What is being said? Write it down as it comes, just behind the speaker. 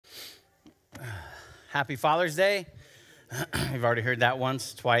Happy Father's Day. You've already heard that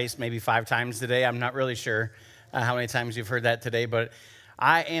once, twice, maybe 5 times today. I'm not really sure how many times you've heard that today, but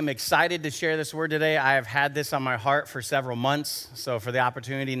I am excited to share this word today. I have had this on my heart for several months, so for the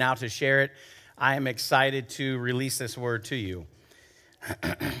opportunity now to share it, I am excited to release this word to you.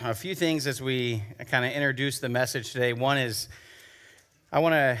 A few things as we kind of introduce the message today. One is I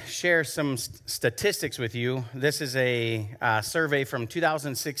want to share some statistics with you. This is a survey from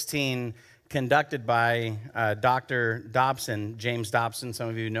 2016 conducted by Dr. Dobson, James Dobson. Some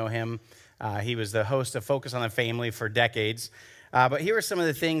of you know him. He was the host of Focus on the Family for decades. But here are some of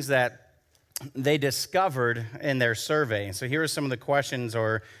the things that they discovered in their survey. So here are some of the questions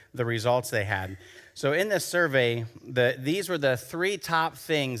or the results they had. So in this survey, these were the 3 top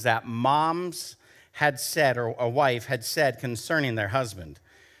things that moms had said, or a wife had said concerning their husband.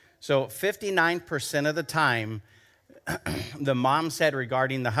 So 59% of the time, the mom said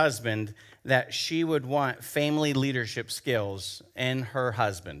regarding the husband that she would want family leadership skills in her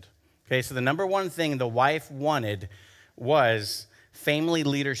husband. Okay, so the number one thing the wife wanted was family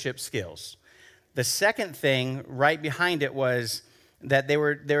leadership skills. The second thing right behind it was that there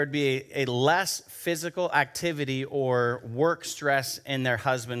would be a less physical activity or work stress in their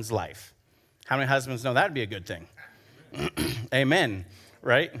husband's life. How many husbands know that would be a good thing? Amen,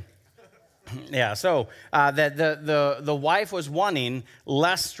 right? Yeah, so that the wife was wanting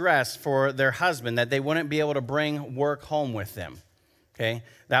less stress for their husband, that they wouldn't be able to bring work home with them, okay?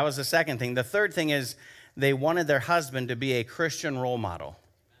 That was the second thing. The third thing is they wanted their husband to be a Christian role model.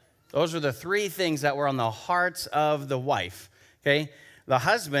 Those were the 3 things that were on the hearts of the wife, okay? The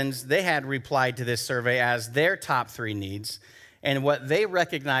husbands, they had replied to this survey as their top 3 needs, and what they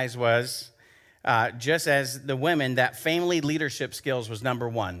recognized was, just as the women, that family leadership skills was number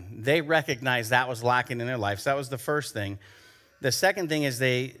 1. They recognized that was lacking in their life. So that was the first thing. The second thing is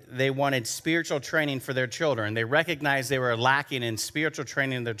they wanted spiritual training for their children. They recognized they were lacking in spiritual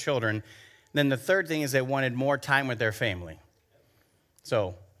training of their children. Then the third thing is they wanted more time with their family.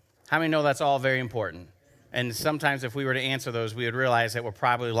 So how many know that's all very important? And sometimes if we were to answer those, we would realize that we're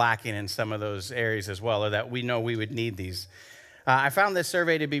probably lacking in some of those areas as well, or that we know we would need these. I found this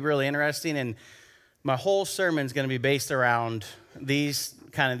survey to be really interesting, and my whole sermon is going to be based around these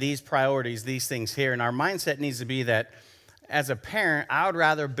priorities, these things here. And our mindset needs to be that as a parent, I would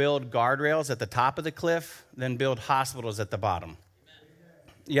rather build guardrails at the top of the cliff than build hospitals at the bottom.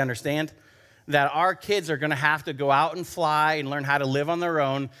 You understand? That our kids are going to have to go out and fly and learn how to live on their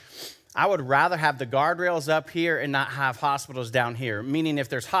own. I would rather have the guardrails up here and not have hospitals down here. Meaning if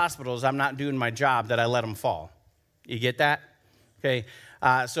there's hospitals, I'm not doing my job that I let them fall. You get that? Okay,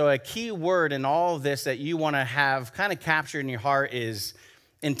 so a key word in all of this that you want to have kind of captured in your heart is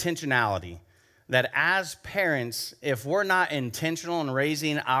intentionality. That as parents, if we're not intentional in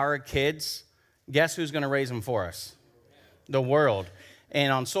raising our kids, guess who's going to raise them for us? The world.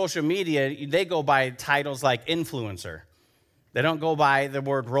 And on social media, they go by titles like influencer. They don't go by the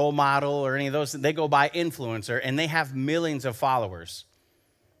word role model or any of those. They go by influencer, and they have millions of followers.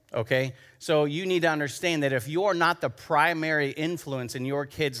 Okay? So you need to understand that if you're not the primary influence in your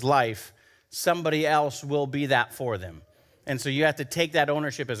kid's life, somebody else will be that for them. And so you have to take that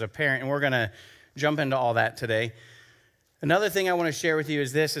ownership as a parent, and we're going to jump into all that today. Another thing I want to share with you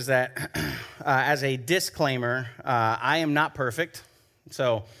is this, is that as a disclaimer, I am not perfect.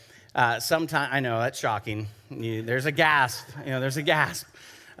 So sometimes, I know, that's shocking. There's a gasp. There's a gasp.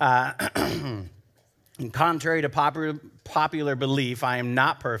 And contrary to popular belief, I am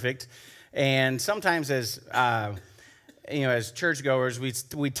not perfect. And sometimes as churchgoers,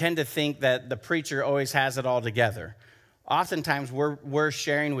 we tend to think that the preacher always has it all together. Oftentimes, we're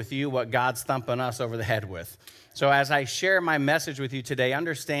sharing with you what God's thumping us over the head with. So as I share my message with you today,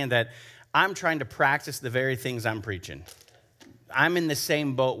 understand that I'm trying to practice the very things I'm preaching. I'm in the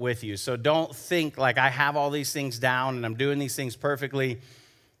same boat with you. So don't think like I have all these things down and I'm doing these things perfectly.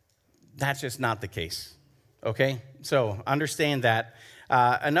 That's just not the case, okay? So understand that.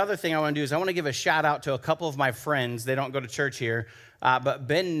 Another thing I want to do is I want to give a shout out to a couple of my friends. They don't go to church here, but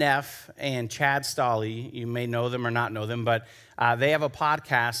Ben Neff and Chad Stolley, you may know them or not know them, but they have a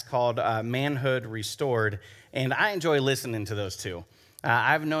podcast called Manhood Restored, and I enjoy listening to those two.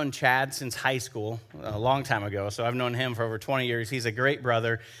 I've known Chad since high school, a long time ago, so I've known him for over 20 years. He's a great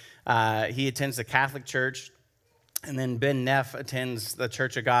brother. He attends the Catholic Church. And then Ben Neff attends the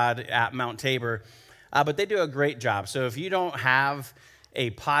Church of God at Mount Tabor. But they do a great job. So if you don't have a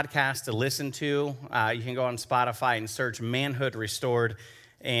podcast to listen to, you can go on Spotify and search Manhood Restored.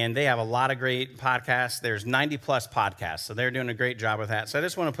 And they have a lot of great podcasts. There's 90-plus podcasts. So they're doing a great job with that. So I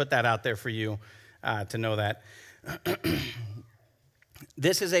just want to put that out there for you to know that.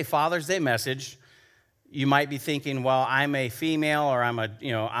 This is a Father's Day message. You might be thinking, well, I'm a female or I'm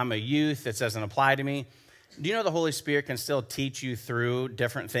a youth. It doesn't apply to me. Do you know the Holy Spirit can still teach you through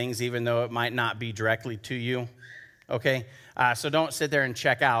different things, even though it might not be directly to you? Okay? So don't sit there and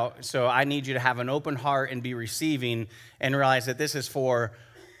check out. So I need you to have an open heart and be receiving and realize that this is for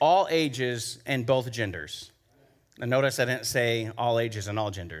all ages and both genders. And notice I didn't say all ages and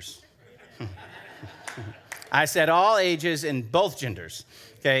all genders. I said all ages and both genders.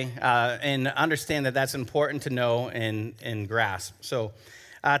 Okay, and understand that that's important to know and grasp. So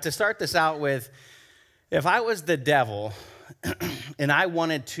to start this out with, if I was the devil and I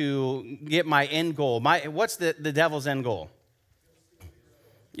wanted to get my end goal, what's the devil's end goal?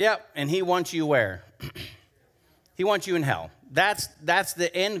 Yep, and he wants you where? He wants you in hell. That's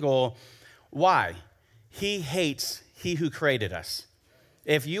the end goal. Why? He hates he who created us.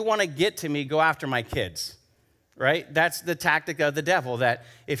 If you want to get to me, go after my kids. Right? That's the tactic of the devil, that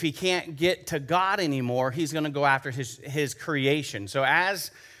if he can't get to God anymore, he's going to go after his creation. So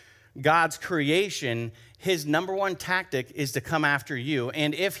as God's creation, his number one tactic is to come after you.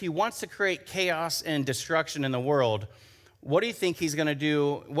 And if he wants to create chaos and destruction in the world, what do you think he's going to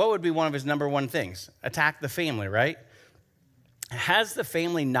do? What would be one of his number one things? Attack the family, right? Has the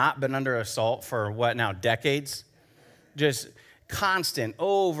family not been under assault for what now, decades? Just constant,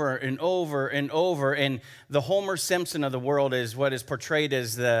 over and over and over. And the Homer Simpson of the world is what is portrayed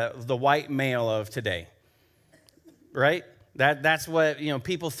as the white male of today, right? That's what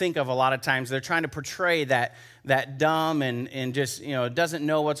people think of a lot of times. They're trying to portray that dumb and just doesn't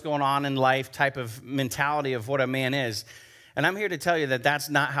know what's going on in life type of mentality of what a man is. And I'm here to tell you that that's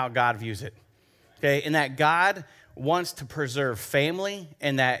not how God views it, okay? And that God wants to preserve family,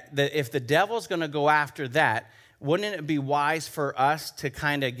 and that if the devil's going to go after that, wouldn't it be wise for us to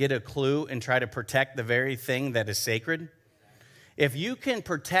kind of get a clue and try to protect the very thing that is sacred? If you can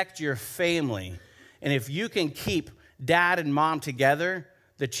protect your family, and if you can keep dad and mom together,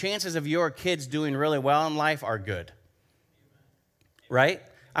 the chances of your kids doing really well in life are good, right?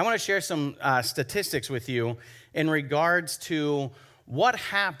 I want to share some statistics with you in regards to what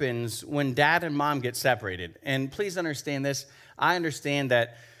happens when dad and mom get separated. And please understand this. I understand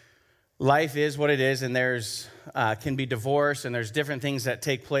that life is what it is, and there's can be divorce, and there's different things that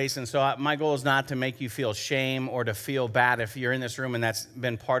take place. And so my goal is not to make you feel shame or to feel bad if you're in this room and that's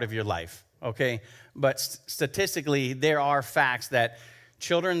been part of your life, okay? But statistically, there are facts that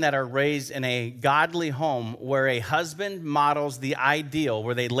children that are raised in a godly home where a husband models the ideal,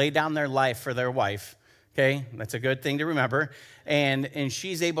 where they lay down their life for their wife, okay? That's a good thing to remember. And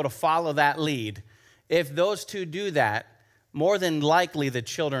she's able to follow that lead. If those two do that, more than likely the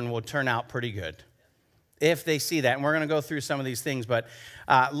children will turn out pretty good if they see that. And we're going to go through some of these things. But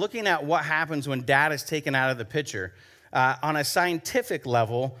looking at what happens when dad is taken out of the picture, on a scientific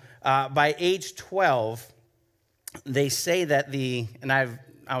level, by age 12, they say that and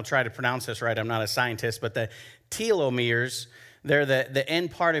I'll try to pronounce this right, I'm not a scientist, but the telomeres, they're the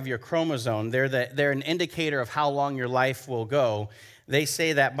end part of your chromosome. They're an indicator of how long your life will go. They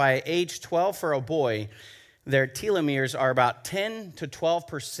say that by age 12 for a boy, their telomeres are about 10 to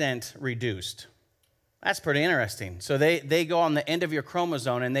 12% reduced. That's pretty interesting. So they go on the end of your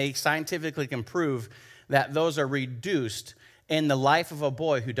chromosome, and they scientifically can prove that those are reduced in the life of a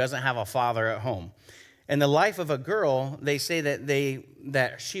boy who doesn't have a father at home. In the life of a girl, they say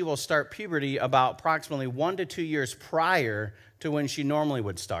that she will start puberty about approximately 1 to 2 years prior to when she normally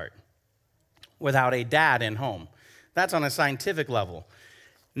would start without a dad in home. That's on a scientific level.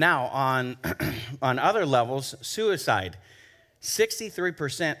 Now, on other levels, suicide.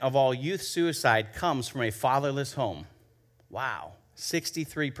 63% of all youth suicide comes from a fatherless home. Wow,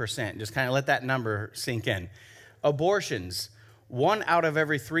 63%. Just kind of let that number sink in. Abortions. 1 out of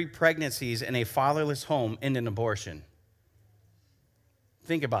every 3 pregnancies in a fatherless home end in abortion.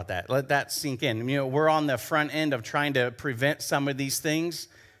 Think about that. Let that sink in. We're on the front end of trying to prevent some of these things.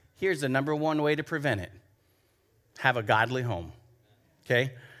 Here's the number one way to prevent it. Have a godly home.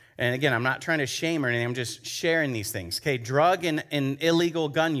 Okay? And again, I'm not trying to shame or anything. I'm just sharing these things. Okay? Drug and illegal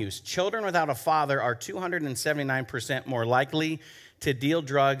gun use. Children without a father are 279% more likely to deal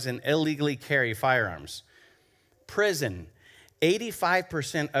drugs and illegally carry firearms. Prison.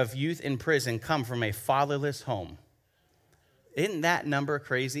 85% of youth in prison come from a fatherless home. Isn't that number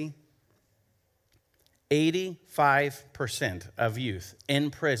crazy? 85% of youth in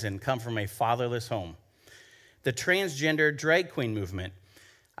prison come from a fatherless home. The transgender drag queen movement.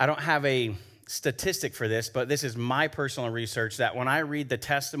 I don't have a statistic for this, but this is my personal research, that when I read the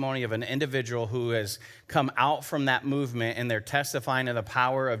testimony of an individual who has come out from that movement and they're testifying of the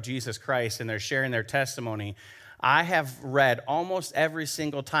power of Jesus Christ and they're sharing their testimony, I have read almost every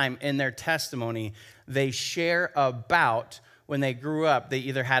single time in their testimony, they share about when they grew up, they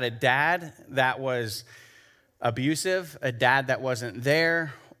either had a dad that was abusive, a dad that wasn't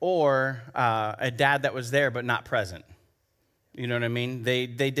there, or a dad that was there but not present. You know what I mean? They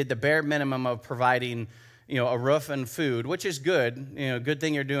did the bare minimum of providing, a roof and food, which is good. Good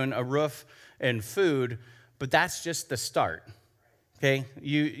thing you're doing a roof and food, but that's just the start. Okay,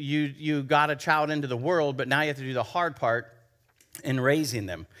 you got a child into the world, but now you have to do the hard part in raising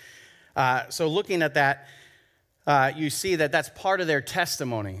them. So looking at that, you see that that's part of their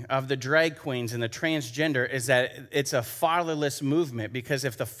testimony of the drag queens and the transgender is that it's a fatherless movement, because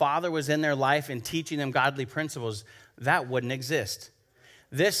if the father was in their life and teaching them godly principles, that wouldn't exist.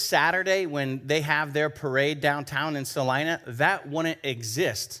 This Saturday, when they have their parade downtown in Celina, that wouldn't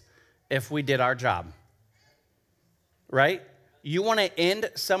exist if we did our job, right? You want to end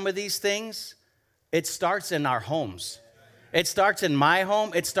some of these things? It starts in our homes. It starts in my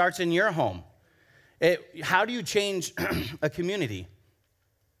home. It starts in your home. How do you change a community?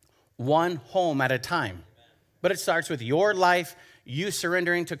 One home at a time. But it starts with your life, you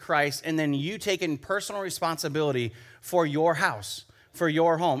surrendering to Christ, and then you taking personal responsibility for your house, for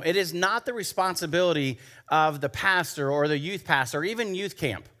your home. It is not the responsibility of the pastor or the youth pastor or even youth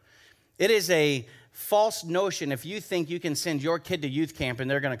camp. It is a false notion if you think you can send your kid to youth camp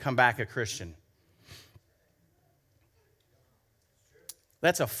and they're going to come back a Christian.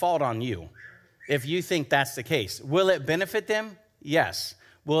 That's a fault on you if you think that's the case. Will it benefit them? Yes.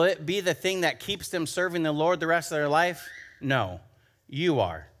 Will it be the thing that keeps them serving the Lord the rest of their life? No. You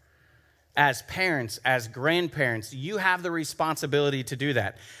are. As parents, as grandparents, you have the responsibility to do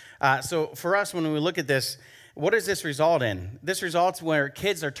that. So for us, when we look at this, what does this result in? This results where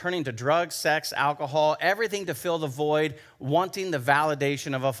kids are turning to drugs, sex, alcohol, everything to fill the void, wanting the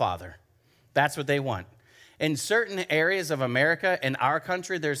validation of a father. That's what they want. In certain areas of America, in our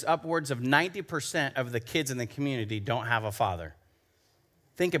country, there's upwards of 90% of the kids in the community don't have a father.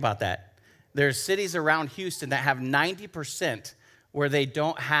 Think about that. There's cities around Houston that have 90% where they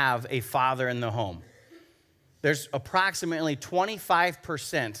don't have a father in the home. There's approximately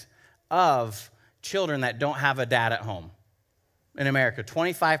 25% of children that don't have a dad at home in America,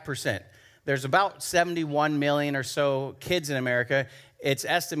 25%. There's about 71 million or so kids in America. It's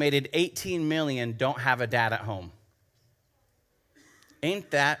estimated 18 million don't have a dad at home. Ain't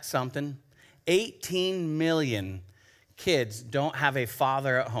that something? 18 million kids don't have a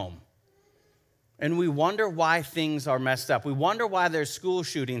father at home. And we wonder why things are messed up. We wonder why there's school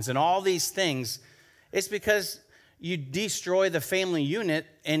shootings and all these things. It's because you destroy the family unit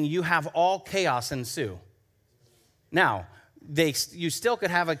and you have all chaos ensue. Now, you still could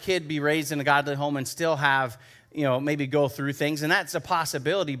have a kid be raised in a godly home and still have, maybe go through things, and that's a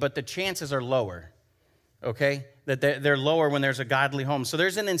possibility, but the chances are lower, okay? That they're lower when there's a godly home. So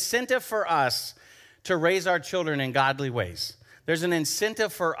there's an incentive for us to raise our children in godly ways. There's an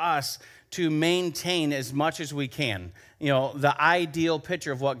incentive for us to maintain as much as we can, the ideal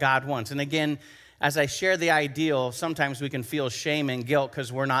picture of what God wants. And again, as I share the ideal, sometimes we can feel shame and guilt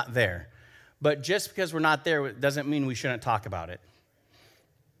because we're not there. But just because we're not there doesn't mean we shouldn't talk about it.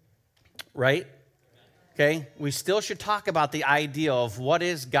 Right? Okay? We still should talk about the ideal of what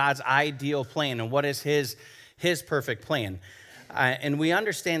is God's ideal plan and what is his perfect plan. And we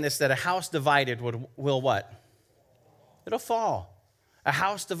understand this, that a house divided will what? It'll fall. A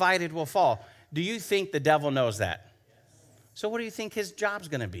house divided will fall. Do you think the devil knows that? So what do you think his job's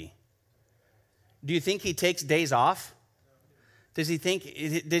going to be? Do you think he takes days off? Do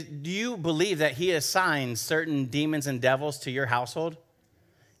you believe that he assigns certain demons and devils to your household?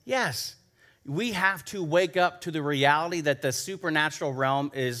 Yes. We have to wake up to the reality that the supernatural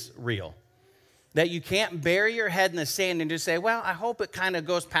realm is real. That you can't bury your head in the sand and just say, well, I hope it kind of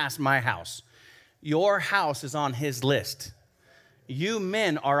goes past my house. Your house is on his list. You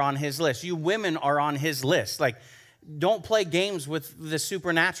men are on his list. You women are on his list. Don't play games with the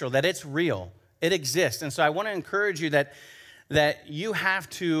supernatural, that it's real. It exists. And so I want to encourage you that you have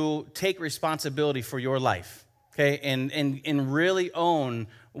to take responsibility for your life, okay, and really own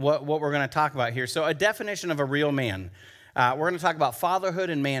what we're going to talk about here. So a definition of a real man. We're going to talk about fatherhood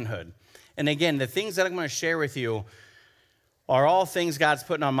and manhood. And again, the things that I'm going to share with you are all things God's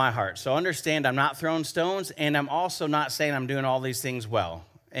putting on my heart. So understand I'm not throwing stones, and I'm also not saying I'm doing all these things well.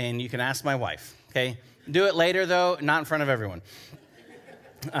 And you can ask my wife, okay? Do it later, though, not in front of everyone.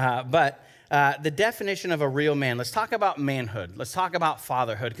 But the definition of a real man. Let's talk about manhood. Let's talk about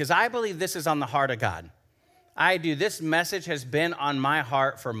fatherhood, because I believe this is on the heart of God. I do. This message has been on my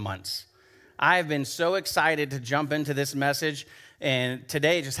heart for months. I've been so excited to jump into this message And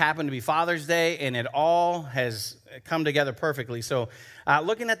today just happened to be Father's Day, and it all has come together perfectly. So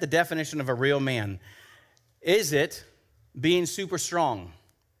looking at the definition of a real man, is it being super strong?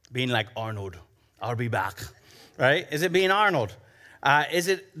 Being like Arnold, I'll be back, right? Is it being Arnold? Is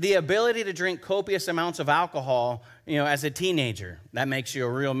it the ability to drink copious amounts of alcohol, as a teenager? That makes you a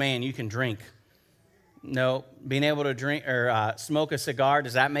real man. You can drink. No. Being able to drink or smoke a cigar,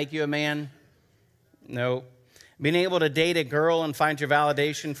 does that make you a man? No. Being able to date a girl and find your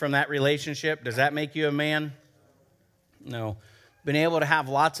validation from that relationship, does that make you a man? No. Being able to have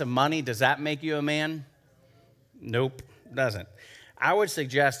lots of money, does that make you a man? Nope, doesn't. I would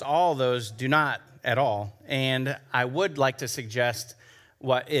suggest all those do not at all, and I would like to suggest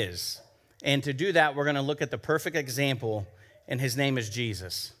what is. And to do that, we're going to look at the perfect example, and his name is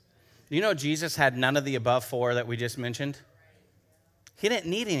Jesus. Jesus had none of the above four that we just mentioned? He didn't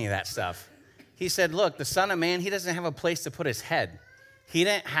need any of that stuff. He said, look, the Son of Man, he doesn't have a place to put his head. He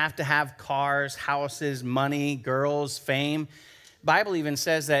didn't have to have cars, houses, money, girls, fame. Bible even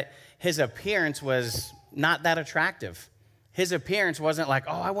says that his appearance was not that attractive. His appearance wasn't like,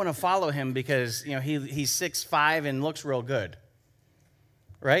 oh, I want to follow him because, he's 6'5" and looks real good.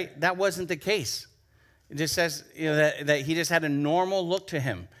 Right? That wasn't the case. It just says, that he just had a normal look to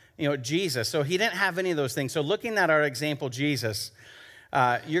him, Jesus. So he didn't have any of those things. So looking at our example, Jesus,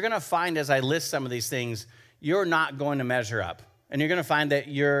 you're going to find as I list some of these things, you're not going to measure up. And you're going to find that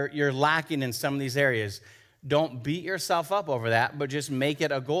you're lacking in some of these areas. Don't beat yourself up over that, but just make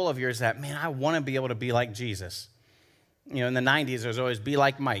it a goal of yours that, man, I want to be able to be like Jesus. In the 90s, there's always be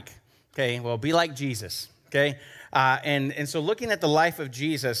like Mike. Okay, well, be like Jesus. Okay, and so looking at the life of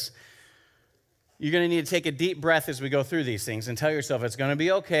Jesus, you're going to need to take a deep breath as we go through these things and tell yourself it's going to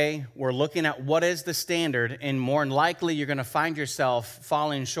be okay. We're looking at what is the standard, and more than likely, you're going to find yourself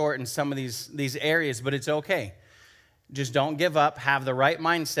falling short in some of these areas, but it's okay. Just don't give up. Have the right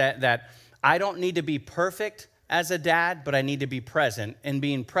mindset that I don't need to be perfect as a dad, but I need to be present, and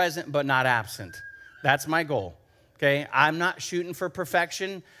being present but not absent. That's my goal. Okay, I'm not shooting for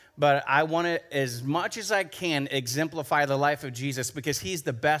perfection, but I want to, as much as I can, exemplify the life of Jesus because he's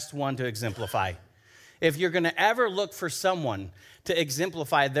the best one to exemplify. If you're going to ever look for someone to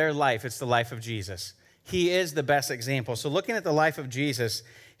exemplify their life, it's the life of Jesus. He is the best example. So looking at the life of Jesus,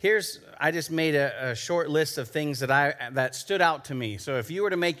 I just made a short list of things that stood out to me. So if you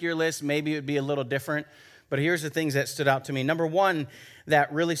were to make your list, maybe it would be a little different. But here's the things that stood out to me. Number one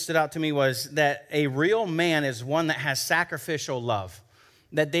that really stood out to me was that a real man is one that has sacrificial love,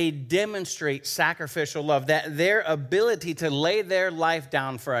 that they demonstrate sacrificial love, that their ability to lay their life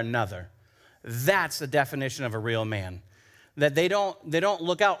down for another. That's the definition of a real man. That they don't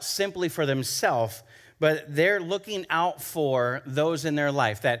look out simply for themselves, but they're looking out for those in their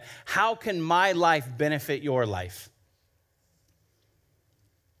life. That how can my life benefit your life?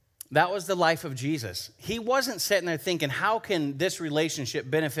 That was the life of Jesus. He wasn't sitting there thinking, how can this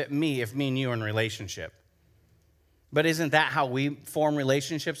relationship benefit me if me and you are in a relationship? But isn't that how we form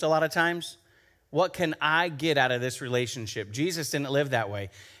relationships a lot of times? What can I get out of this relationship? Jesus didn't live that way.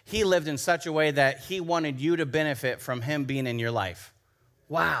 He lived in such a way that he wanted you to benefit from him being in your life.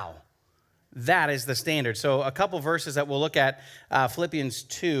 Wow. That is the standard. So a couple verses that we'll look at, Philippians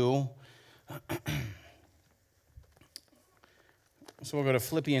 2. So we'll go to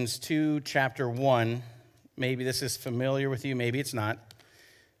Philippians 2, chapter 1. Maybe this is familiar with you, maybe it's not.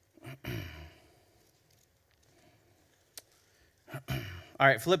 All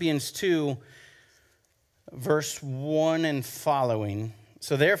right, Philippians 2, verse 1 and following.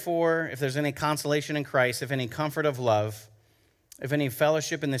 So therefore, if there's any consolation in Christ, if any comfort of love, if any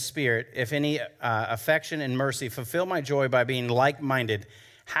fellowship in the Spirit, if any affection and mercy, fulfill my joy by being like-minded,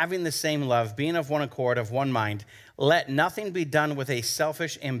 having the same love, being of one accord, of one mind. Let nothing be done with a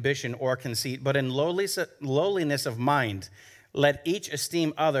selfish ambition or conceit, but in lowliness of mind, let each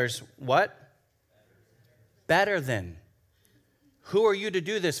esteem others, what? Better than. Who are you to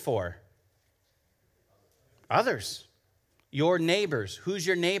do this for? Others. Your neighbors. Who's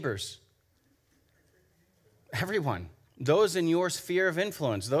your neighbors? Everyone. Those in your sphere of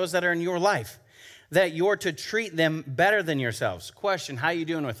influence, those that are in your life, that you're to treat them better than yourselves. Question, how are you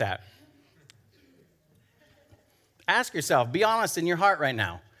doing with that? Ask yourself, be honest in your heart right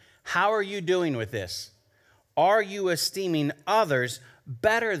now. How are you doing with this? Are you esteeming others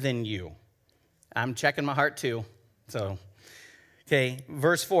better than you? I'm checking my heart too. So, okay,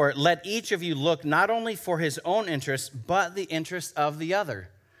 verse 4, let each of you look not only for his own interest, but the interest of the other.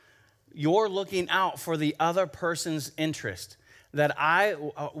 You're looking out for the other person's interest.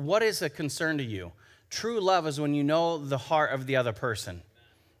 What is a concern to you? True love is when you know the heart of the other person.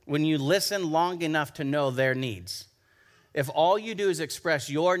 When you listen long enough to know their needs. If all you do is express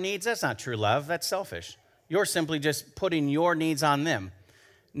your needs, that's not true love. That's selfish. You're simply just putting your needs on them.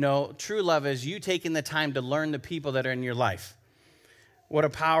 No, true love is you taking the time to learn the people that are in your life. What a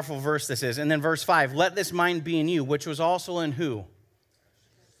powerful verse this is. And then verse 5, let this mind be in you, which was also in who?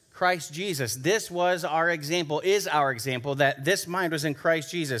 Christ Jesus. This was our example, is our example, that this mind was in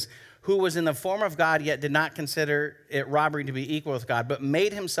Christ Jesus, who was in the form of God, yet did not consider it robbery to be equal with God, but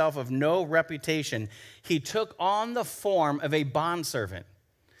made himself of no reputation. He took on the form of a bondservant.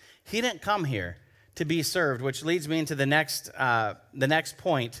 He didn't come here to be served, which leads me into the next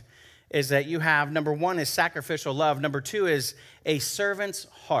point, is that you have, number one is sacrificial love. Number two is a servant's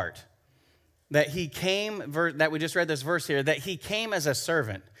heart. That he came, that we just read this verse here, that he came as a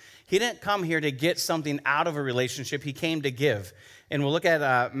servant. He didn't come here to get something out of a relationship. He came to give. And we'll look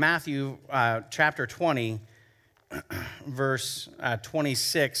at Matthew chapter 20, verse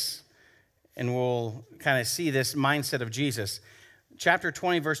 26, and we'll kind of see this mindset of Jesus. Chapter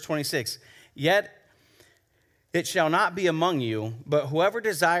 20, verse 26. Yet it shall not be among you, but whoever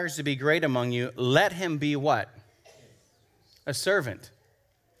desires to be great among you, let him be what? A servant.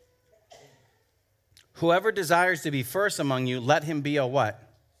 Whoever desires to be first among you, let him be a what?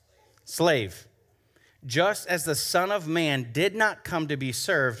 Slave. Just as the Son of Man did not come to be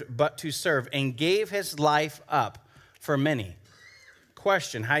served, but to serve, and gave his life up for many.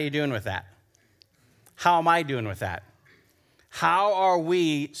 Question, how are you doing with that? How am I doing with that? How are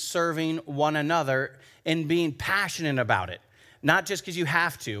we serving one another and being passionate about it? Not just because you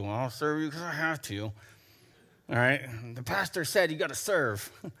have to. Well, I'll serve you because I have to. All right? The pastor said you got to serve.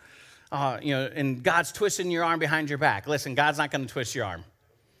 And God's twisting your arm behind your back. Listen, God's not going to twist your arm.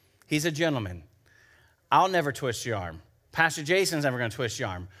 He's a gentleman. I'll never twist your arm. Pastor Jason's never going to twist your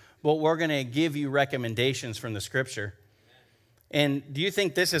arm. But we're going to give you recommendations from the Scripture. And do you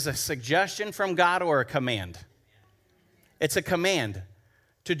think this is a suggestion from God or a command? It's a command.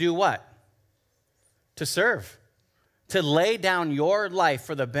 To do what? To serve. To lay down your life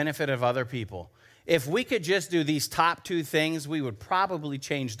for the benefit of other people. If we could just do these top two things, we would probably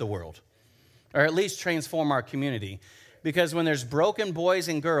change the world. Or at least transform our community. Because when there's broken boys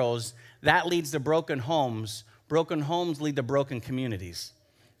and girls, that leads to broken homes. Broken homes lead to broken communities.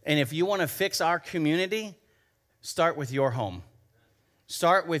 And if you want to fix our community, start with your home.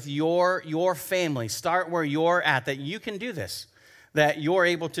 Start with your family. Start where you're at, that you can do this, that you're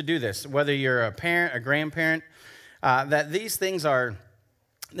able to do this, whether you're a parent, a grandparent, that these things are,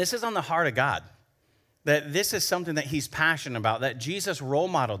 this is on the heart of God, that this is something that he's passionate about, that Jesus role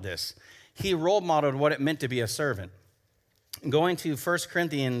modeled this. He role modeled what it meant to be a servant. Going to 1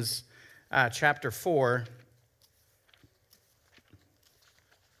 Corinthians chapter 4.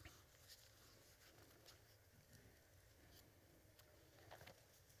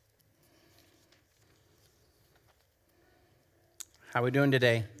 How are we doing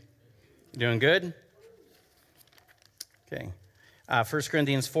today? Doing good? Okay. 1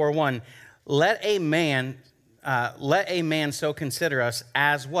 Corinthians 4:1. Let a man so consider us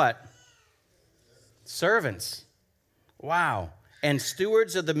as what? Servants. Wow. And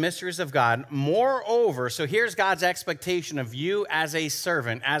stewards of the mysteries of God. Moreover, so here's God's expectation of you as a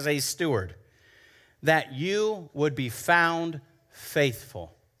servant, as a steward, that you would be found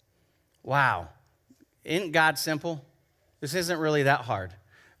faithful. Wow. Isn't God simple? This isn't really that hard.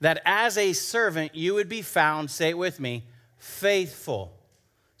 That as a servant, you would be found, say it with me, faithful.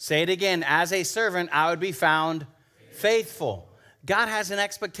 Say it again, as a servant, I would be found faithful. God has an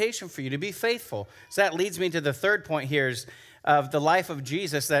expectation for you to be faithful. So that leads me to the third point here is of the life of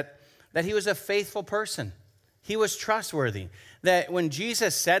Jesus, that he was a faithful person. He was trustworthy. That when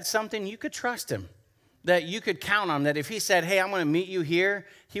Jesus said something, you could trust him. That you could count on that if he said, hey, I'm going to meet you here,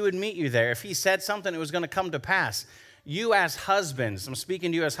 he would meet you there. If he said something, it was going to come to pass. You as husbands, I'm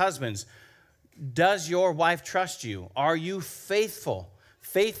speaking to you as husbands, does your wife trust you? Are you faithful?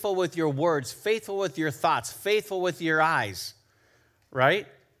 Faithful with your words, faithful with your thoughts, faithful with your eyes, right?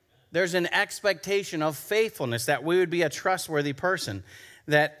 There's an expectation of faithfulness, that we would be a trustworthy person,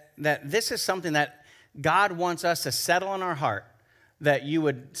 that this is something that God wants us to settle in our heart, that you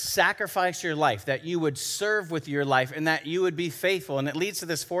would sacrifice your life, that you would serve with your life, and that you would be faithful. And it leads to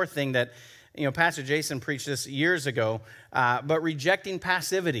this fourth thing that, Pastor Jason preached this years ago, but rejecting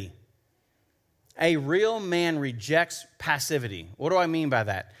passivity. A real man rejects passivity. What do I mean by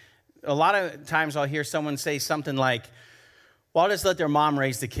that? A lot of times I'll hear someone say something like, well, I'll just let their mom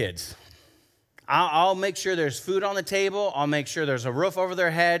raise the kids. I'll make sure there's food on the table. I'll make sure there's a roof over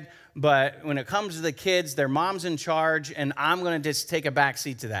their head. But when it comes to the kids, their mom's in charge, and I'm going to just take a back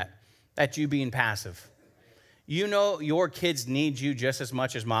seat to that. That's you being passive. You know your kids need you just as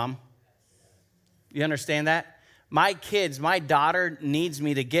much as mom. You understand that? My daughter needs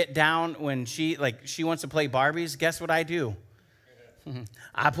me to get down when she wants to play Barbies. Guess what I do?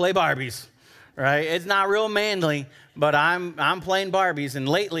 I play Barbies, right? It's not real manly, but I'm playing Barbies. And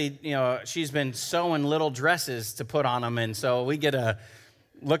lately, she's been sewing little dresses to put on them. And so we get to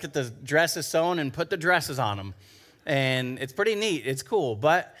look at the dresses sewn and put the dresses on them. And it's pretty neat. It's cool.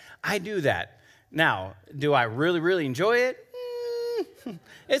 But I do that. Now, do I really, really enjoy it?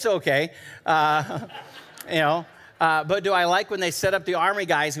 It's okay. But do I like when they set up the army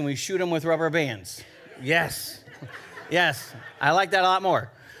guys and we shoot them with rubber bands? Yes. Yes. I like that a lot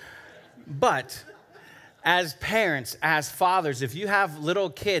more. But as parents, as fathers, if you have little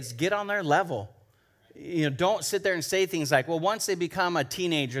kids, get on their level. Don't sit there and say things like, well, once they become a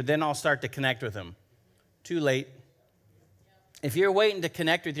teenager, then I'll start to connect with them. Too late. If you're waiting to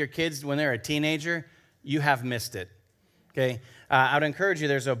connect with your kids when they're a teenager, you have missed it, okay? I would encourage you,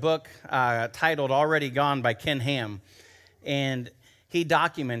 there's a book titled Already Gone by Ken Ham, and he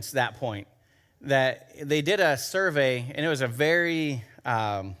documents that point, that they did a survey, and it was a very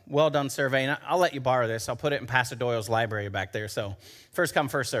well-done survey, and I'll let you borrow this. I'll put it in Pastor Doyle's library back there, so first come,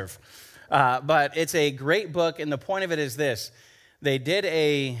 first serve. But it's a great book, and the point of it is this. They did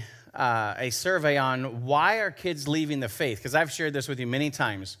a survey on why are kids leaving the faith, because I've shared this with you many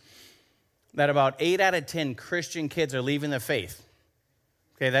times, that about 8 out of 10 Christian kids are leaving the faith.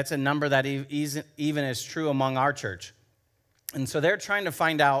 Okay, that's a number that even is true among our church. And so they're trying to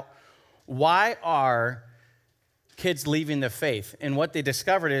find out, why are kids leaving the faith? And what they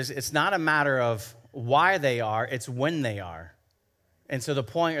discovered is it's not a matter of why they are, it's when they are. And so the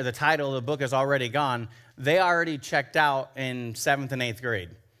point or the title of the book is Already Gone. They already checked out in 7th and 8th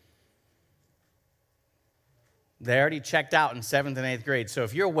grade. They already checked out in 7th and 8th grade. So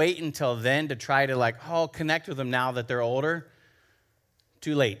if you're waiting until then to try to connect with them now that they're older,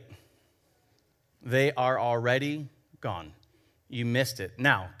 too late. They are already gone. You missed it.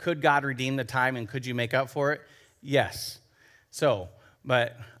 Now, could God redeem the time and could you make up for it? Yes. So,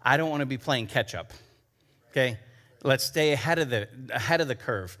 but I don't want to be playing catch up. Okay? Let's stay ahead of the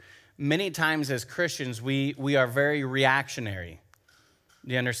curve. Many times as Christians, we are very reactionary.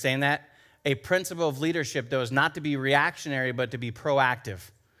 Do you understand that? A principle of leadership, though, is not to be reactionary, but to be proactive.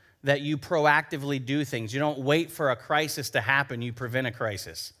 That you proactively do things. You don't wait for a crisis to happen. You prevent a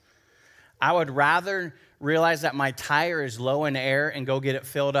crisis. I would rather realize that my tire is low in air and go get it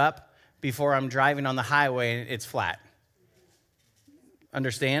filled up before I'm driving on the highway and it's flat.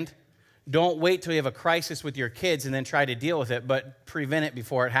 Understand? Don't wait till you have a crisis with your kids and then try to deal with it, but prevent it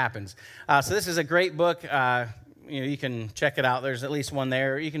before it happens. So this is a great book. You can check it out. There's at least one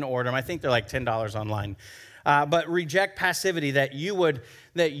there. You can order them. I think they're like $10 online. But reject passivity, that you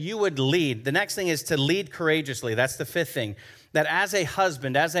would lead. The next thing is to lead courageously. That's the 5th thing. That as a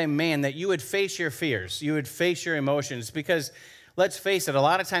husband, as a man, that you would face your fears. You would face your emotions. Because let's face it, a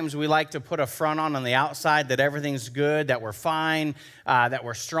lot of times we like to put a front on the outside that everything's good, that we're fine, that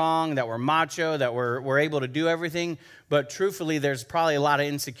we're strong, that we're macho, that we're able to do everything. But truthfully, there's probably a lot of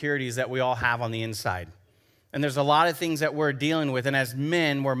insecurities that we all have on the inside. And there's a lot of things that we're dealing with. And as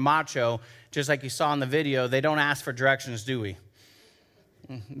men, we're macho. Just like you saw in the video, they don't ask for directions, do we?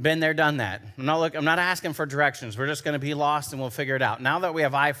 Been there, done that. I'm not asking for directions. We're just going to be lost and we'll figure it out. Now that we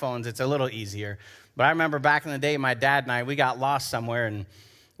have iPhones, it's a little easier. But I remember back in the day, my dad and I, we got lost somewhere and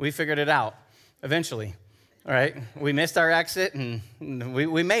we figured it out eventually. All right? We missed our exit and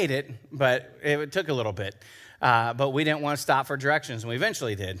we made it, but it took a little bit. But we didn't want to stop for directions, and we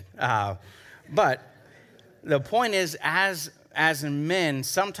eventually did. But the point is, as men,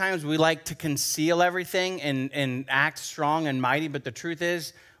 sometimes we like to conceal everything and act strong and mighty, but the truth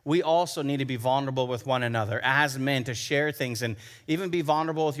is, we also need to be vulnerable with one another as men, to share things and even be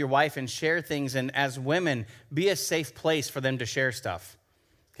vulnerable with your wife and share things. And as women, be a safe place for them to share stuff.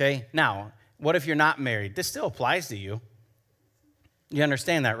 Okay? Now, what if you're not married? This still applies to you. You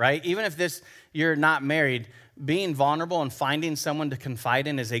understand that, right? Even if you're not married, being vulnerable and finding someone to confide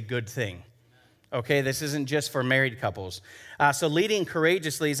in is a good thing. Okay, this isn't just for married couples. So leading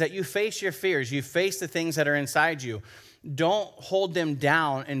courageously is that you face your fears. You face the things that are inside you. Don't hold them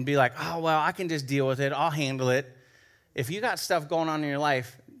down and be like, oh, well, I can just deal with it. I'll handle it. If you got stuff going on in your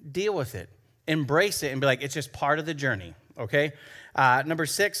life, deal with it. Embrace it and be like, it's just part of the journey, okay? Number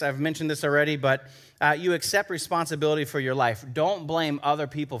 6, I've mentioned this already, but you accept responsibility for your life. Don't blame other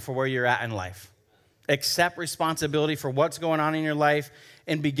people for where you're at in life. Accept responsibility for what's going on in your life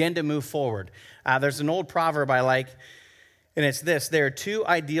and begin to move forward. There's an old proverb I like, and it's this: there are 2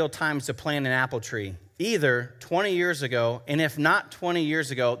 ideal times to plant an apple tree. Either 20 years ago, and if not 20 years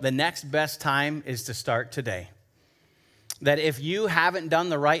ago, the next best time is to start today. That if you haven't done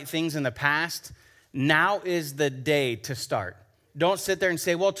the right things in the past, Now is the day to start. Don't sit there and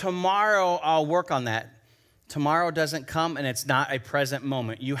say, well, tomorrow I'll work on that. Tomorrow doesn't come, and it's not a present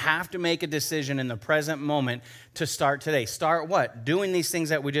moment. You have to make a decision in the present moment to start today. Start what? Doing these things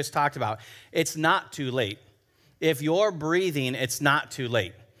that we just talked about. It's not too late. If you're breathing, it's not too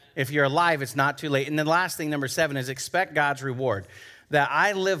late. If you're alive, it's not too late. And the last thing, number 7, is expect God's reward. That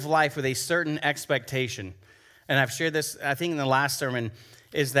I live life with a certain expectation. And I've shared this, I think, in the last sermon,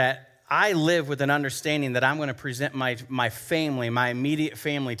 is that I live with an understanding that I'm going to present my family, my immediate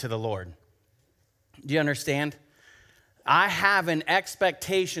family, to the Lord. Do you understand? I have an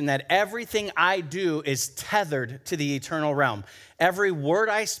expectation that everything I do is tethered to the eternal realm. Every word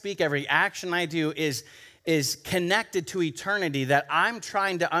I speak, every action I do is connected to eternity, that I'm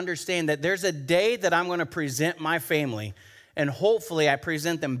trying to understand that there's a day that I'm going to present my family, and hopefully I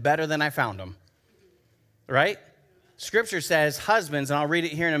present them better than I found them. Right? Scripture says, husbands, and I'll read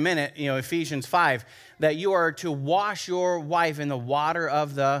it here in a minute, Ephesians 5, that you are to wash your wife in the water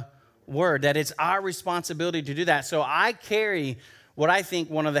of the word, that it's our responsibility to do that. So I carry what I think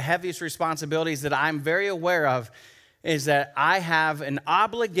one of the heaviest responsibilities that I'm very aware of is that I have an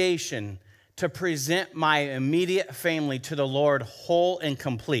obligation to present my immediate family to the Lord whole and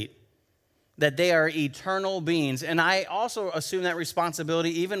complete, that they are eternal beings. And I also assume that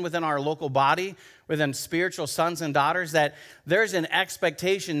responsibility even within our local body, within spiritual sons and daughters, that there's an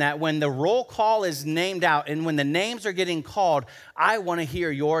expectation that when the roll call is named out and when the names are getting called, I want to hear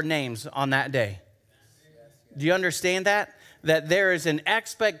your names on that day. Do you understand that? That there is an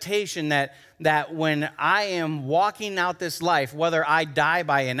expectation that when I am walking out this life, whether I die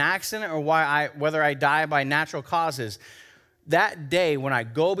by an accident or whether I die by natural causes, that day when I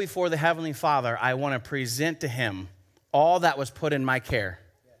go before the Heavenly Father, I want to present to Him all that was put in my care.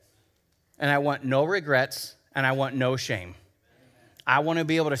 And I want no regrets, and I want no shame. I want to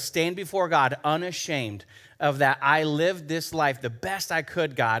be able to stand before God unashamed of that. I lived this life the best I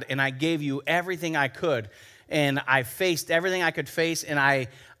could, God, and I gave you everything I could. And I faced everything I could face, and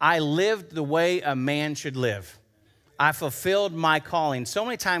I lived the way a man should live. I fulfilled my calling. So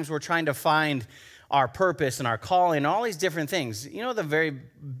many times we're trying to find our purpose and our calling and all these different things. The very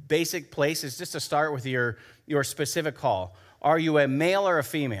basic place is just to start with your specific call. Are you a male or a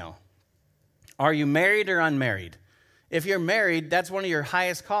female? Are you married or unmarried? If you're married, that's one of your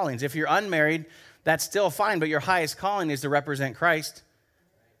highest callings. If you're unmarried, that's still fine, but your highest calling is to represent Christ.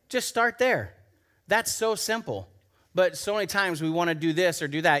 Just start there. That's so simple. But so many times we want to do this or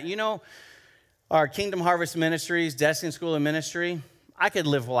do that. Our Kingdom Harvest Ministries, Destiny School of Ministry, I could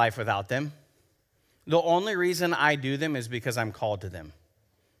live life without them. The only reason I do them is because I'm called to them.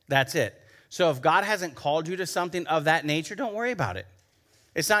 That's it. So if God hasn't called you to something of that nature, don't worry about it.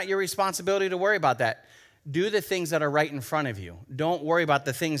 It's not your responsibility to worry about that. Do the things that are right in front of you. Don't worry about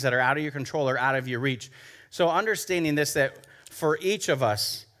the things that are out of your control or out of your reach. So understanding this, that for each of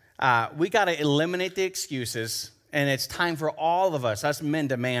us, we got to eliminate the excuses, and it's time for all of us men,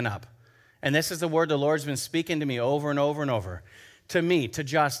 to man up. And this is the word the Lord's been speaking to me over and over and over. To me, to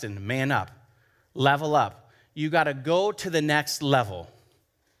Justin, man up, level up. You got to go to the next level.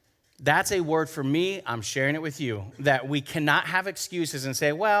 That's a word for me. I'm sharing it with you, that we cannot have excuses and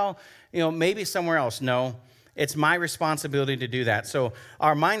say, well, maybe somewhere else. No, it's my responsibility to do that. So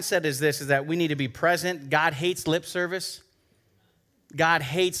our mindset is this, is that we need to be present. God hates lip service. God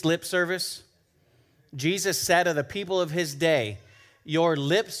hates lip service. Jesus said of the people of his day, your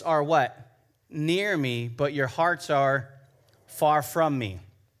lips are what? Near me, but your hearts are far from me.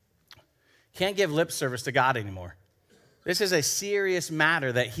 Can't give lip service to God anymore. This is a serious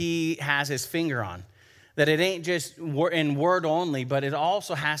matter that he has his finger on. That it ain't just in word only, but it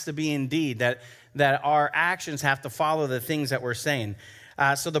also has to be in deed. That our actions have to follow the things that we're saying.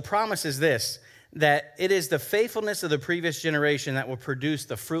 So the promise is this, that it is the faithfulness of the previous generation that will produce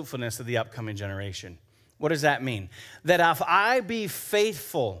the fruitfulness of the upcoming generation. What does that mean? That if I be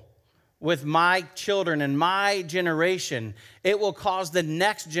faithful with my children and my generation, it will cause the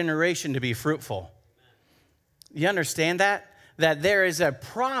next generation to be fruitful. You understand that? That there is a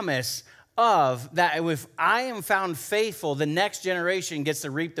promise of that if I am found faithful, the next generation gets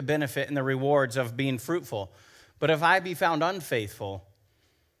to reap the benefit and the rewards of being fruitful. But if I be found unfaithful,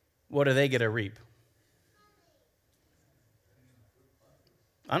 what do they get to reap?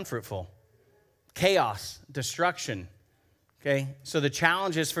 Unfruitful. Chaos, destruction. Okay, so the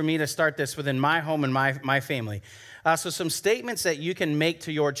challenge is for me to start this within my home and my family. So some statements that you can make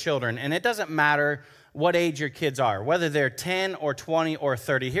to your children, and it doesn't matter what age your kids are, whether they're 10 or 20 or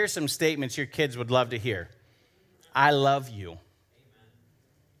 30. Here's some statements your kids would love to hear. I love you.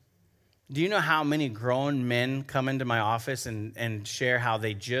 Do you know how many grown men come into my office and share how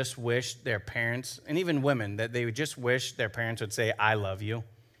they just wish their parents, and even women, that they would just wish their parents would say, I love you?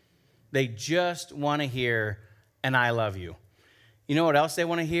 They just want to hear, and I love you. You know what else they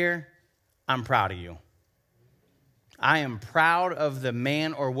want to hear? I'm proud of you. I am proud of the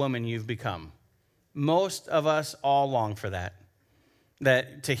man or woman you've become. Most of us all long for that.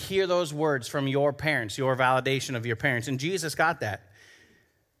 That to hear those words from your parents, your validation of your parents. And Jesus got that.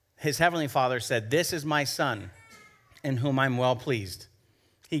 His heavenly Father said, this is my son in whom I'm well pleased.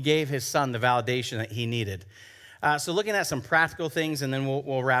 He gave his son the validation that he needed. So looking at some practical things, and then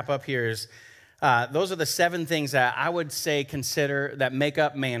we'll wrap up here, is those are the 7 things that I would say consider that make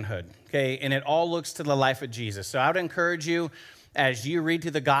up manhood, okay? And it all looks to the life of Jesus. So I would encourage you, as you read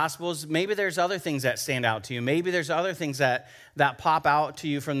through the Gospels, maybe there's other things that stand out to you. Maybe there's other things that pop out to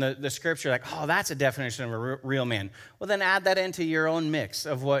you from the Scripture, like, oh, that's a definition of a real man. Well, then add that into your own mix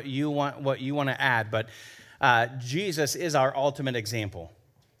of what you want to add. But Jesus is our ultimate example.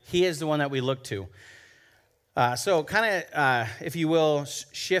 He is the one that we look to. So kind of, if you will,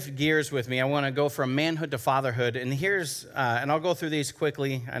 shift gears with me. I want to go from manhood to fatherhood. And here's, and I'll go through these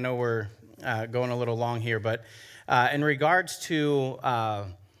quickly. I know we're going a little long here, but in regards to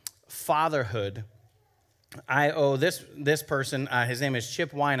fatherhood, I owe this person, his name is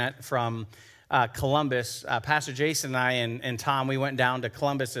Chip Wynant from Columbus. Pastor Jason and I and Tom, we went down to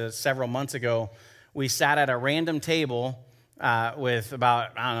Columbus several months ago. We sat at a random table with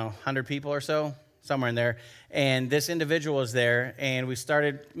about, I don't know, 100 people or so, somewhere in there. And this individual was there, and we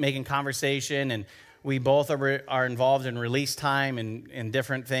started making conversation, and we both are involved in release time and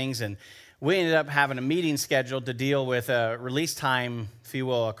different things. And we ended up having a meeting scheduled to deal with a release time, if you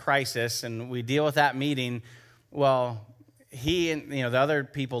will, a crisis. And we deal with that meeting. Well, he and the other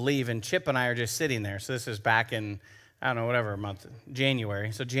people leave, and Chip and I are just sitting there. So this is back in, I don't know, whatever month,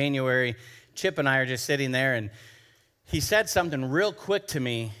 January. So January, Chip and I are just sitting there, and he said something real quick to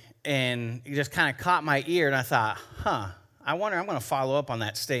me, and it just kind of caught my ear, and I thought, I wonder, I'm going to follow up on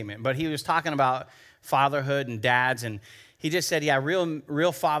that statement. But he was talking about fatherhood and dads, and he just said, yeah,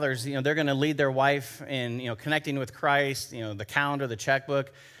 real fathers, they're going to lead their wife in, connecting with Christ, the calendar, the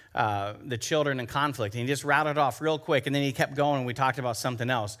checkbook, the children in conflict. And he just routed off real quick, and then he kept going, and we talked about something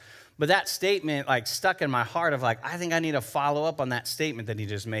else. But that statement, stuck in my heart of, I think I need to follow up on that statement that he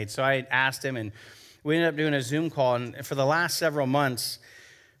just made. So I asked him, and we ended up doing a Zoom call. And for the last several months,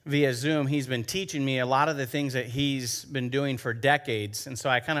 via Zoom, he's been teaching me a lot of the things that he's been doing for decades. And so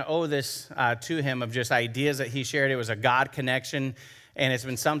I kind of owe this to him of just ideas that he shared. It was a God connection, and it's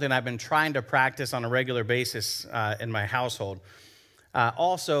been something I've been trying to practice on a regular basis in my household.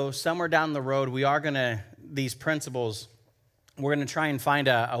 Also, somewhere down the road, we are going to, these principles, we're going to try and find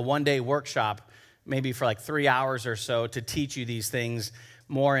a one-day workshop, maybe for 3 hours or so, to teach you these things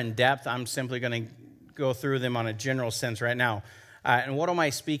more in depth. I'm simply going to go through them on a general sense right now. And what am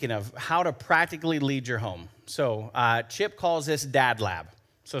I speaking of? How to practically lead your home. So Chip calls this Dad Lab.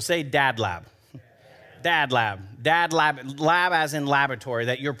 So say Dad Lab. Dad Lab. Dad Lab. Lab as in laboratory,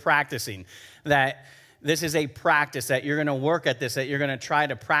 that you're practicing. That this is a practice, that you're going to work at this, that you're going to try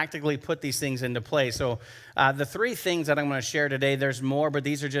to practically put these things into play. So the 3 things that I'm going to share today, there's more, but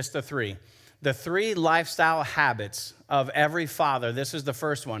these are just the 3. The 3 lifestyle habits of every father. This is the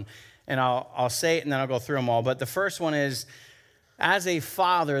first one. And I'll say it, and then I'll go through them all. But the first one is, as a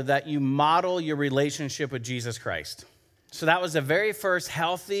father, that you model your relationship with Jesus Christ. So that was the very first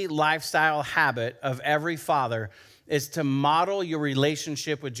healthy lifestyle habit of every father, is to model your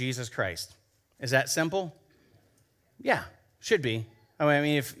relationship with Jesus Christ. Is that simple? Yeah, should be. I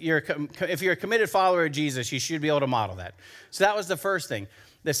mean, if you're a committed follower of Jesus, you should be able to model that. So that was the first thing.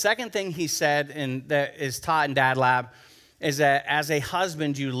 The second thing he said, and that is taught in Dad Lab, is that as a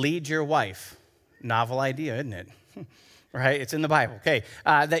husband, you lead your wife. Novel idea, isn't it? Right? It's in the Bible. Okay.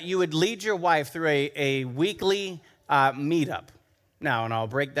 That you would lead your wife through a weekly meetup. Now, and I'll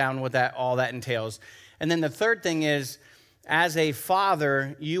break down what all that entails. And then the third thing is, as a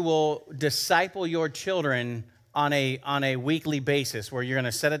father, you will disciple your children on a weekly basis, where you're going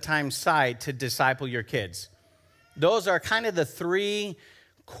to set a time aside to disciple your kids. Those are kind of the 3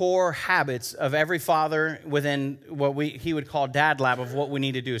 core habits of every father within what he would call Dad Lab, of what we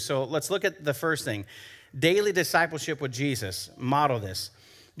need to do. So let's look at the first thing. Daily discipleship with Jesus. Model this.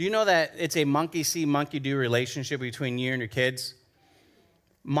 Do you know that it's a monkey see, monkey do relationship between you and your kids?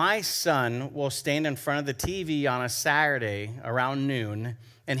 My son will stand in front of the TV on a Saturday around noon,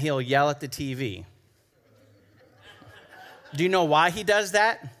 and he'll yell at the TV. Do you know why he does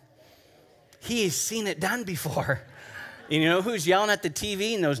that? He's seen it done before. You know who's yelling at the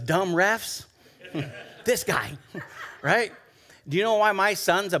TV and those dumb refs? This guy, right? Do you know why my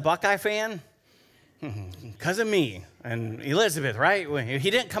son's a Buckeye fan? Because of me and Elizabeth, right?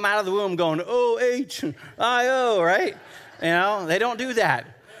 He didn't come out of the womb going, O-H-I-O, right? You know, they don't do that.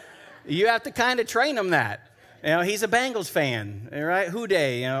 You have to kind of train him that. You know, he's a Bengals fan, right? Who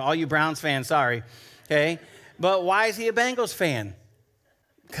day? You know, all you Browns fans, sorry. Okay? But why is he a Bengals fan?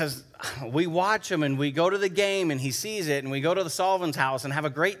 Because we watch him and we go to the game and he sees it and we go to the Sullivan's house and have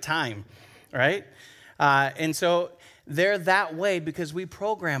a great time, right? And so they're that way because we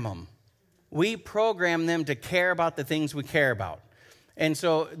program them. We program them to care about the things we care about. And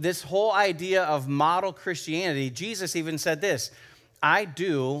so this whole idea of model Christianity, Jesus even said this, I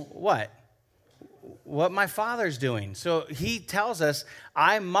do what? What my Father's doing. So he tells us,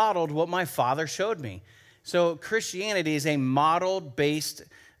 I modeled what my Father showed me. So Christianity is a model-based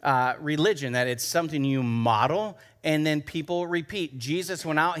religion, that it's something you model and then people repeat. Jesus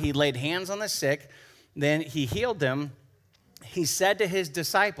went out, he laid hands on the sick, then he healed them. He said to his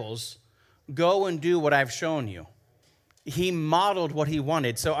disciples, go and do what I've shown you. He modeled what he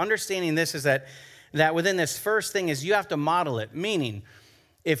wanted. So understanding this is that within this first thing is you have to model it. Meaning,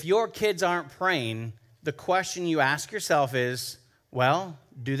 if your kids aren't praying, the question you ask yourself is, well,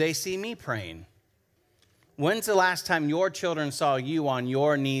 do they see me praying? When's the last time your children saw you on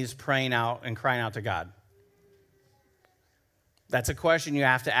your knees praying out and crying out to God? That's a question you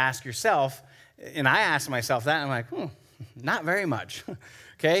have to ask yourself. And I ask myself that, and I'm like, not very much.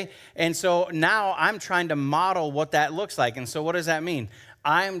 Okay? And so now I'm trying to model what that looks like. And so what does that mean?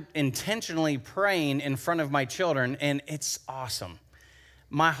 I'm intentionally praying in front of my children, and it's awesome.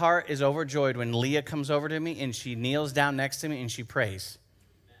 My heart is overjoyed when Leah comes over to me and she kneels down next to me and she prays.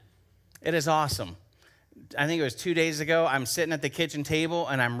 It is awesome. I think it was 2 days ago, I'm sitting at the kitchen table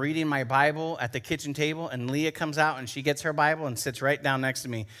and I'm reading my Bible at the kitchen table, and Leah comes out and she gets her Bible and sits right down next to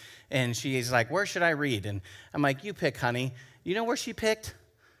me. And she's like, where should I read? And I'm like, you pick, honey. You know where she picked?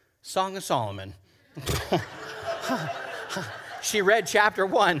 Song of Solomon. She read chapter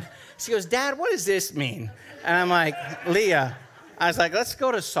 1. She goes, Dad, what does this mean? And I'm like, Leah, I was like, let's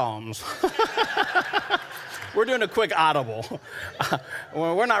go to Psalms. We're doing a quick audible.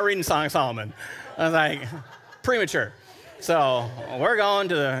 We're not reading Song of Solomon. I was like, premature. So we're going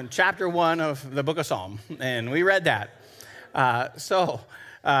to chapter 1 of the book of Psalm, and we read that.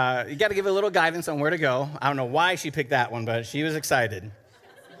 You got to give a little guidance on where to go. I don't know why she picked that one, but she was excited.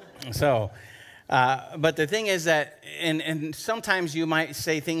 So, but the thing is that, and sometimes you might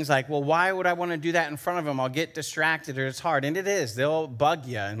say things like, well, why would I want to do that in front of them? I'll get distracted, or it's hard. And it is. They'll bug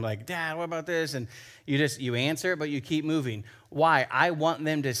you and like, Dad, what about this? And you answer it, but you keep moving. Why? I want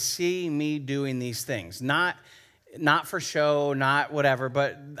them to see me doing these things. Not for show, not whatever,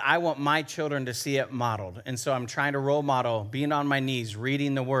 but I want my children to see it modeled. And so I'm trying to role model, being on my knees,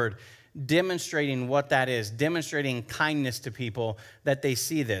 reading the word, demonstrating what that is, demonstrating kindness to people that they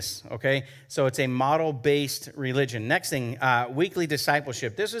see this, okay? So it's a model-based religion. Next thing, weekly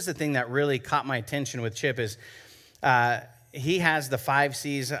discipleship. This was the thing that really caught my attention with Chip is he has the 5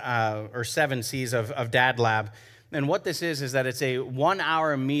 C's or 7 C's of Dad Lab. And what this is that it's a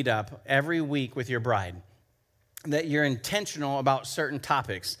 1-hour meetup every week with your bride, that you're intentional about certain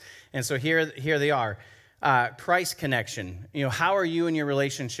topics. And so here they are. Christ connection. You know, how are you in your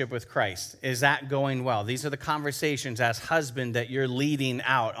relationship with Christ? Is that going well? These are the conversations as husband that you're leading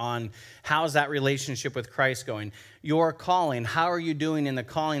out on. How's that relationship with Christ going? Your calling. How are you doing in the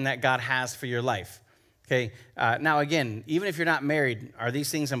calling that God has for your life? Okay. Now, again, even if you're not married, are these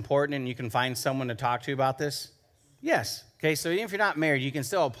things important and you can find someone to talk to about this? Yes. Okay. So even if you're not married, you can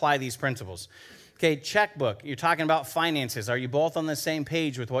still apply these principles. Okay. Checkbook. You're talking about finances. Are you both on the same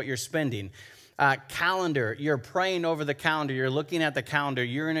page with what you're spending? Calendar, you're praying over the calendar, you're looking at the calendar,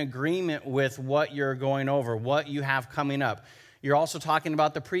 you're in agreement with what you're going over, what you have coming up. You're also talking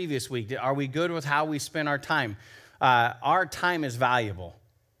about the previous week. Are we good with how we spend our time? Our time is valuable.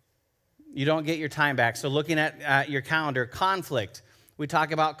 You don't get your time back. So looking at your calendar, conflict. We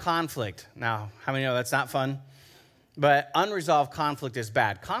talk about conflict. Now, how many know that's not fun? But unresolved conflict is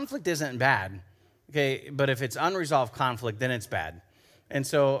bad. Conflict isn't bad, okay? But if it's unresolved conflict, then it's bad. And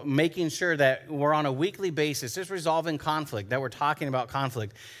so making sure that we're on a weekly basis, just resolving conflict, that we're talking about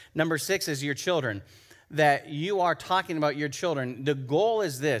conflict. Number 6 is your children, that you are talking about your children. The goal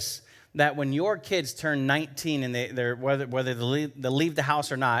is this, that when your kids turn 19 and they're whether they leave the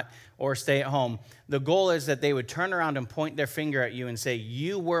house or not or stay at home, the goal is that they would turn around and point their finger at you and say,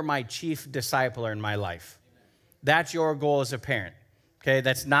 you were my chief discipler in my life. That's your goal as a parent, okay?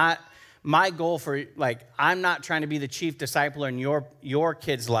 That's not my goal for, I'm not trying to be the chief discipler in your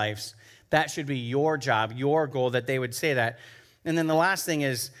kids' lives. That should be your job, your goal, that they would say that. And then the last thing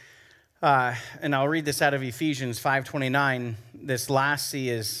is And I'll read this out of Ephesians 5:29. This last C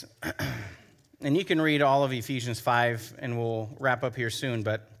is, and you can read all of Ephesians 5, and we'll wrap up here soon.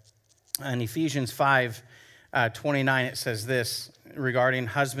 But in Ephesians 5:29, it says this regarding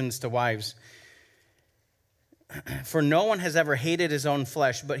husbands to wives. For no one has ever hated his own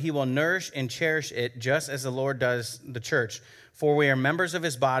flesh, but he will nourish and cherish it just as the Lord does the church. For we are members of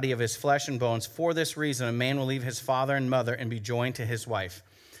his body, of his flesh and bones. For this reason, a man will leave his father and mother and be joined to his wife.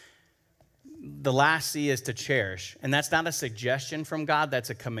 The last C is to cherish. And that's not a suggestion from God, that's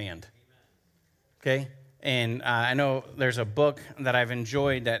a command. Okay? And I know there's a book that I've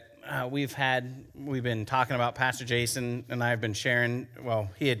enjoyed that we've been talking about. Pastor Jason and I have been sharing. Well,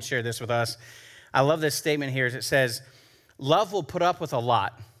 he had shared this with us. I love this statement here. It says, love will put up with a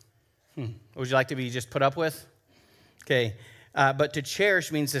lot. Would you like to be just put up with? Okay. But to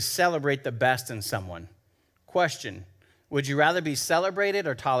cherish means to celebrate the best in someone. Question, would you rather be celebrated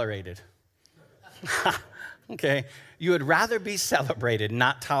or tolerated? Okay. You would rather be celebrated,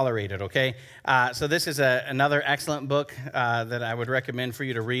 not tolerated, okay? So this is another excellent book that I would recommend for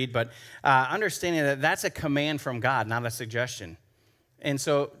you to read. But understanding that that's a command from God, not a suggestion. And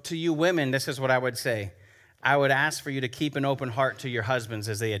so to you women, this is what I would say. I would ask for you to keep an open heart to your husbands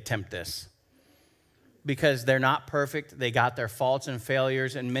as they attempt this. Because they're not perfect. They got their faults and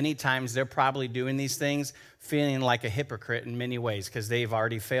failures. And many times they're probably doing these things feeling like a hypocrite in many ways because they've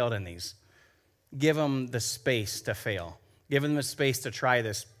already failed in these. Give them the space to fail. Give them the space to try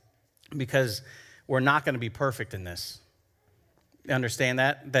this because we're not going to be perfect in this. Understand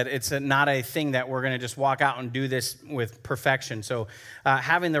that? That it's not a thing that we're going to just walk out and do this with perfection. So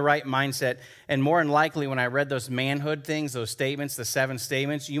having the right mindset, and more than likely when I read those manhood things, those statements, the 7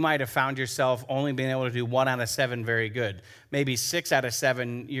 statements, you might have found yourself only being able to do 1 out of 7 very good. Maybe 6 out of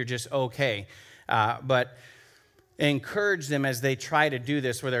 7, you're just okay. But encourage them as they try to do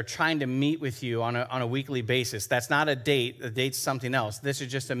this, where they're trying to meet with you on a weekly basis. That's not a date. A date's something else. This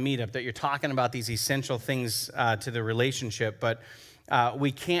is just a meetup that you're talking about these essential things to the relationship. But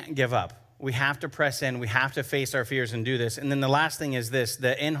we can't give up. We have to press in. We have to face our fears and do this. And then the last thing is this,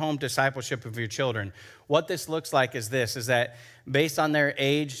 the in-home discipleship of your children. What this looks like is this, is that based on their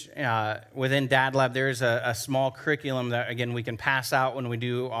age, within Dad Lab, there is a small curriculum that, again, we can pass out when we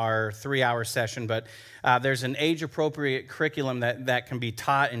do our 3-hour session. But there's an age-appropriate curriculum that can be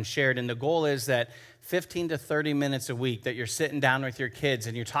taught and shared. And the goal is that 15 to 30 minutes a week that you're sitting down with your kids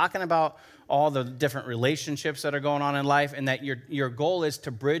and you're talking about all the different relationships that are going on in life, and that your goal is to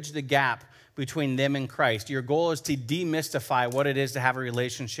bridge the gap between them and Christ. Your goal is to demystify what it is to have a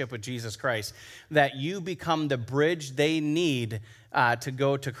relationship with Jesus Christ, that you become the bridge they need to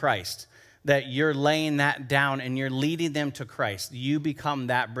go to Christ, that you're laying that down and you're leading them to Christ. You become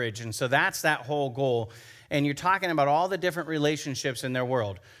that bridge. And so that's that whole goal. And you're talking about all the different relationships in their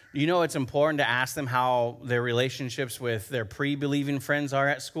world. You know, it's important to ask them how their relationships with their pre-believing friends are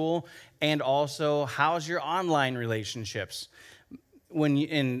at school, and also how's your online relationships.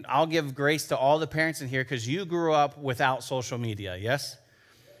 And I'll give grace to all the parents in here because you grew up without social media, yes?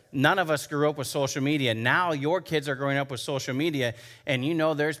 None of us grew up with social media. Now your kids are growing up with social media, and you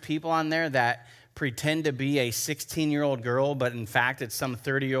know there's people on there that pretend to be a 16-year-old girl, but in fact it's some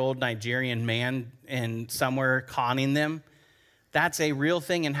 30-year-old Nigerian man and somewhere conning them. That's a real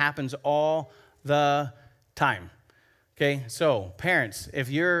thing and happens all the time. Okay, so parents, if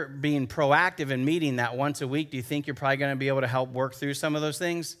you're being proactive in meeting that once a week, do you think you're probably going to be able to help work through some of those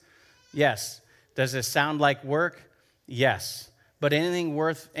things? Yes. Does this sound like work? Yes. But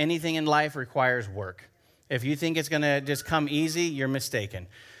anything in life requires work. If you think it's going to just come easy, you're mistaken.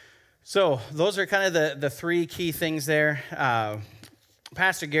 So those are kind of the 3 key things there.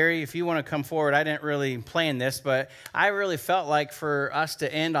 Pastor Gary, if you want to come forward, I didn't really plan this, but I really felt like for us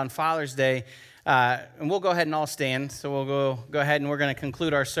to end on Father's Day, and we'll go ahead and all stand. So we'll go ahead and we're going to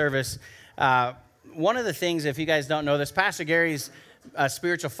conclude our service. One of the things, if you guys don't know this, Pastor Gary's a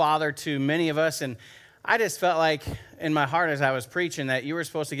spiritual father to many of us, and I just felt like in my heart as I was preaching that you were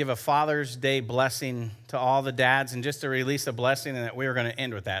supposed to give a Father's Day blessing to all the dads and just to release a blessing, and that we were going to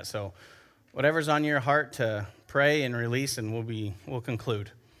end with that. So whatever's on your heart to pray and release, and we'll conclude.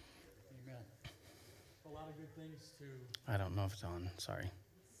 Amen. A lot of good things to... I don't know if it's on. Sorry.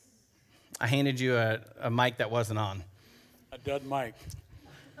 I handed you a mic that wasn't on. A dud mic.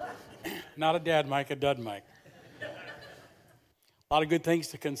 Not a dad mic, a dud mic. A lot of good things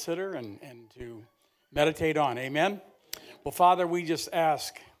to consider and to meditate on. Amen? Well, Father, we just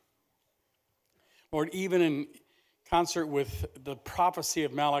ask, Lord, even in concert with the prophecy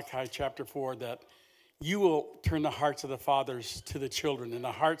of Malachi chapter 4, that you will turn the hearts of the fathers to the children and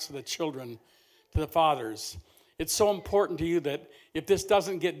the hearts of the children to the fathers. It's so important to you that if this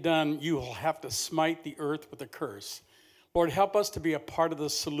doesn't get done, you will have to smite the earth with a curse. Lord, help us to be a part of the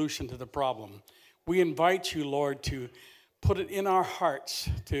solution to the problem. We invite you, Lord, to put it in our hearts,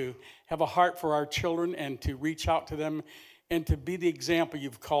 to have a heart for our children and to reach out to them and to be the example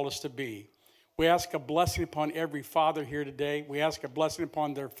you've called us to be. We ask a blessing upon every father here today. We ask a blessing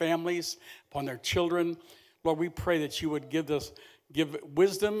upon their families, upon their children. Lord, we pray that you would give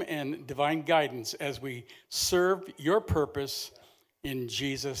wisdom and divine guidance as we serve your purpose in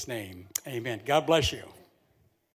Jesus' name. Amen. God bless you.